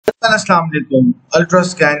Assalamu alaikum.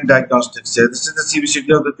 Ultrascan diagnostics here. This is the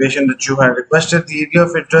CBCT of the patient that you have requested. The area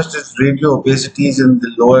of interest is radio obesities in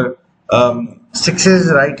the lower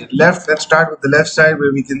sixes, right and left. Let's start with the left side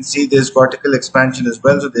where we can see there's cortical expansion as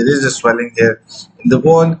well. So there is a swelling here in the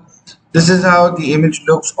bone. This is how the image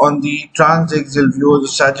looks on the transaxial view, the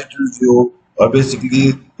sagittal view, or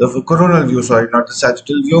basically the coronal view, sorry, not the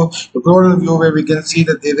sagittal view. The coronal view where we can see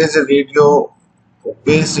that there is a radio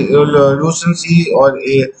basic lucency or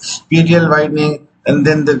a PDL widening, and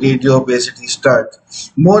then the radio obesity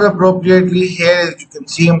starts. More appropriately here, as you can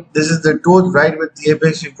see, this is the tooth right with the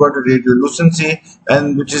apex. You've got a radio lucency,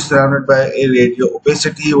 and which is surrounded by a radio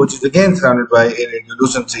obesity, which is again surrounded by a radio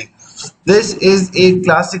lucency. This is a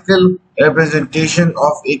classical representation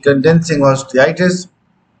of a condensing osteitis.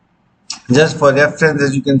 Just for reference,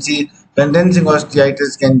 as you can see, condensing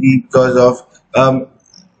osteitis can be because of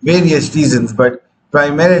various reasons, but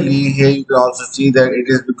primarily here you can also see that it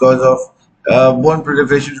is because of bone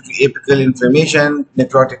proliferation due to apical inflammation,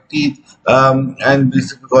 necrotic teeth, and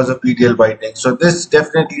this is because of PDL widening. So this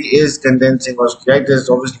definitely is condensing osteitis.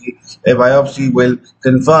 Obviously, a biopsy will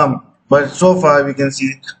confirm, but so far we can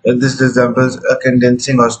see that this resembles a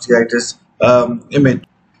condensing osteitis image.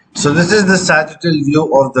 So this is the sagittal view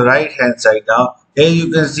of the right hand side. Now here you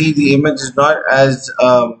can see the image is not as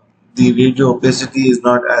the radio obesity is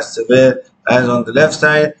not as severe as on the left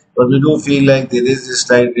side, but we do feel like there is a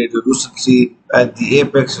slight radiolucency at the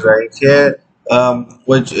apex right here,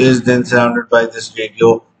 which is then surrounded by this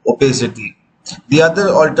radio opacity. The other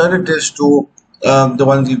alternatives to the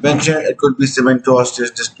ones you mentioned, it could be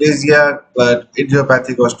cementoosseous dysplasia, but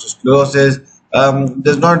idiopathic osteosclerosis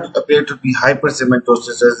does not appear to be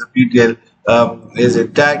hypercementosis as the PDL is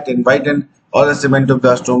intact and widened, or a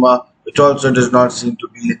cementoblastoma, which also does not seem to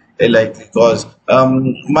be a likely cause.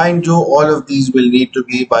 Mind you, all of these will need to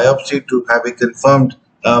be biopsied to have a confirmed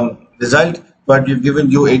result, but we've given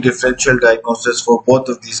you a differential diagnosis for both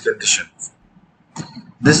of these conditions.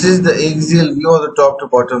 This is the axial view or the top to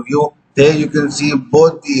bottom view. There you can see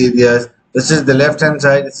both the areas. This is the left hand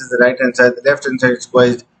side, this is the right hand side. The left hand side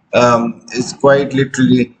is quite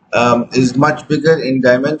literally is much bigger in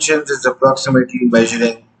dimensions. It's approximately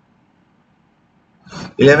measuring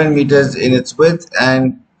 11 meters in its width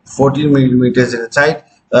and 14 millimeters in its height.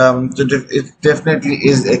 So it definitely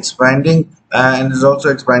is expanding and is also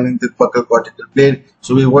expanding the buccal cortical plate.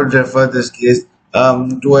 So we would refer this case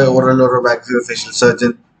to an oral or a maxillofacial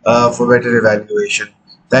surgeon for better evaluation.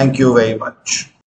 Thank you very much.